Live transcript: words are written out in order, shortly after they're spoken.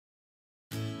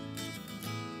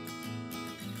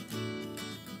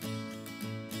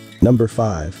Number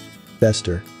 5.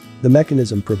 Bestar. The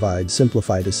mechanism provides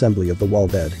simplified assembly of the wall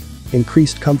bed.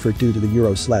 Increased comfort due to the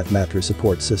Euroslat mattress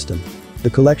support system. The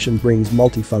collection brings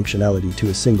multifunctionality to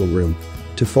a single room.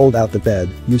 To fold out the bed,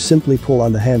 you simply pull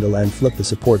on the handle and flip the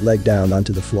support leg down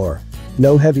onto the floor.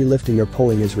 No heavy lifting or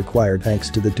pulling is required thanks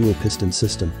to the dual piston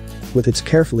system. With its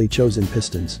carefully chosen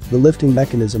pistons, the lifting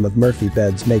mechanism of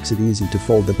Emurphybeds makes it easy to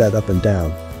fold the bed up and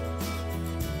down.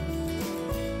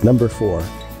 Number 4.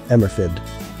 Emurphybed.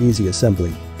 Easy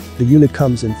assembly. The unit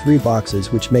comes in 3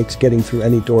 boxes, which makes getting through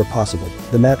any door possible.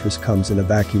 The mattress comes in a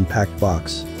vacuum-packed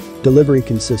box. Delivery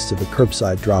consists of a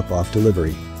curbside drop-off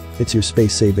delivery. It's your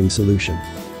space-saving solution.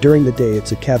 During the day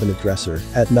it's a cabinet dresser,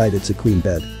 at night it's a queen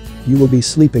bed. You will be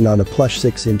sleeping on a plush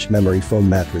 6-inch memory foam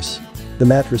mattress. The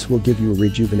mattress will give you a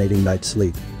rejuvenating night's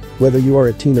sleep. Whether you are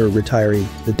a teen or a retiree,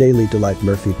 the Daily Delight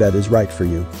Emurphybed is right for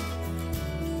you.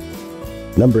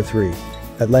 Number 3.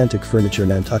 Atlantic Furniture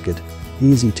Nantucket.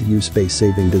 Easy to use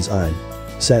space-saving design.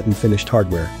 Satin finished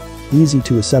hardware. Easy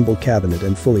to assemble cabinet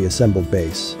and fully assembled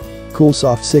base. Cool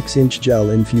soft 6-inch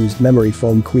gel-infused memory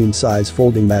foam queen-size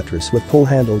folding mattress with pull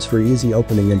handles for easy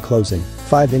opening and closing,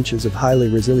 5 inches of highly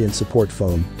resilient support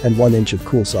foam, and 1 inch of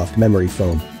cool soft memory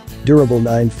foam. Durable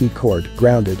 9 feet cord,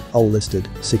 grounded, all listed,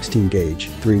 16 gauge,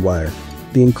 3-wire.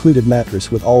 The included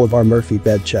mattress with all of our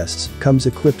Emurphybed chests comes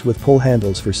equipped with pull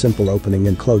handles for simple opening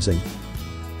and closing.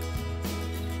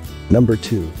 Number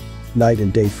 2. Night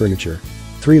and day furniture.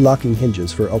 3 locking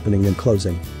hinges for opening and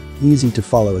closing. Easy to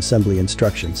follow assembly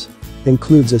instructions.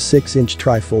 Includes a 6-inch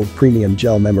tri-fold premium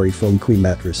gel memory foam queen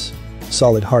mattress.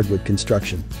 Solid hardwood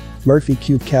construction. Murphy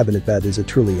Cube cabinet bed is a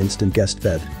truly instant guest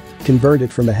bed. Convert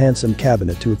it from a handsome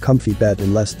cabinet to a comfy bed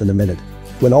in less than a minute.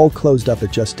 When all closed up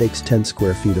it just takes 10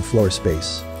 square feet of floor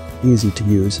space. Easy to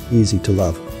use, easy to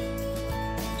love.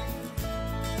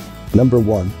 Number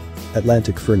 1.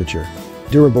 Atlantic Furniture.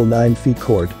 Durable 9 feet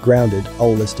cord, grounded,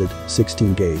 all listed,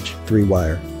 16 gauge,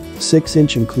 3-wire.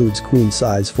 6-inch includes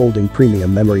queen-size folding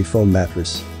premium memory foam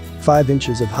mattress. 5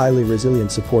 inches of highly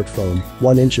resilient support foam,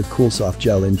 1 inch of cool soft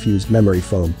gel-infused memory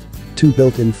foam. 2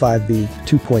 built-in 5V,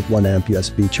 2.1 amp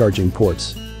USB charging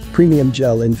ports. Premium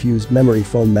gel-infused memory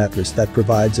foam mattress that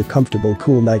provides a comfortable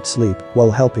cool night's sleep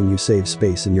while helping you save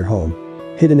space in your home.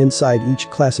 Hidden inside each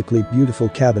classically beautiful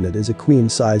cabinet is a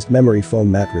queen-sized memory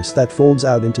foam mattress that folds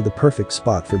out into the perfect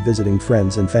spot for visiting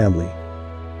friends and family.